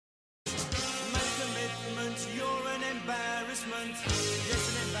embarrassment. Yes,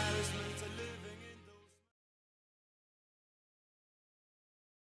 an embarrassment to living indoors.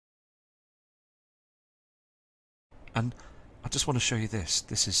 And I just want to show you this.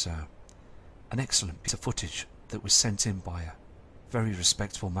 This is an excellent piece of footage that was sent in by a very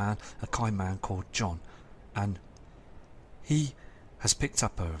respectful man, a kind man called John, and he has picked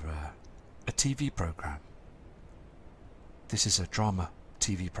up a TV program. This is a drama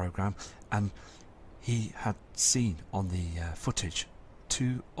TV program, and he had seen on the footage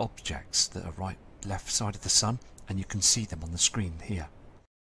two objects that are right left side of the sun, and you can see them on the screen here.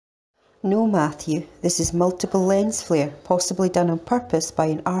 No, Matthew, this is multiple lens flare, possibly done on purpose by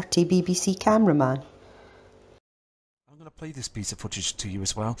an RT BBC cameraman. I'm going to play this piece of footage to you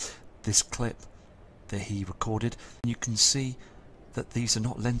as well, this clip that he recorded. And you can see that these are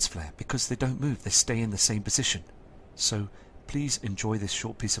not lens flare because they don't move, they stay in the same position. So please enjoy this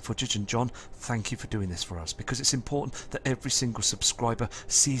short piece of footage, and John, thank you for doing this for us, because it's important that every single subscriber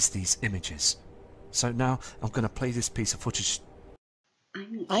sees these images. So now I'm going to play this piece of footage.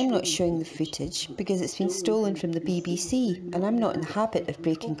 I'm not showing the footage because it's been stolen from the BBC and I'm not in the habit of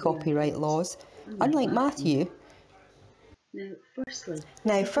breaking copyright laws, unlike Matthew.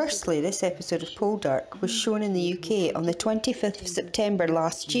 Now, firstly, this episode of Poldark was shown in the UK on the 25th of September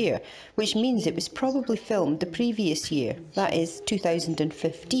last year, which means it was probably filmed the previous year, that is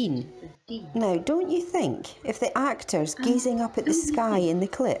 2015. Now, don't you think, if the actors gazing up at the sky in the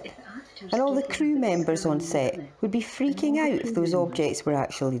clip and all the crew members on set would be freaking out if those objects were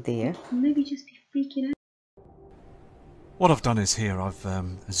actually there? Maybe just be freaking out. What I've done is here I've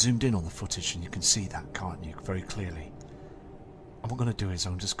zoomed in on the footage, and you can see that, can't you, very clearly. And what I'm going to do is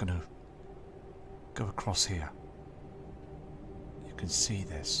I'm just going to go across here. You can see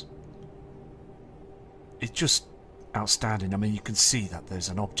this. It's just outstanding. I mean, you can see that there's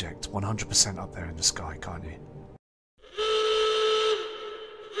an object 100% up there in the sky, can't you?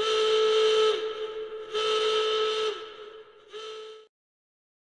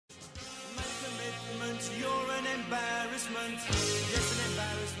 Make commitment, you're an embarrassment. Yes, an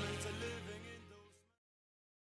embarrassment to living.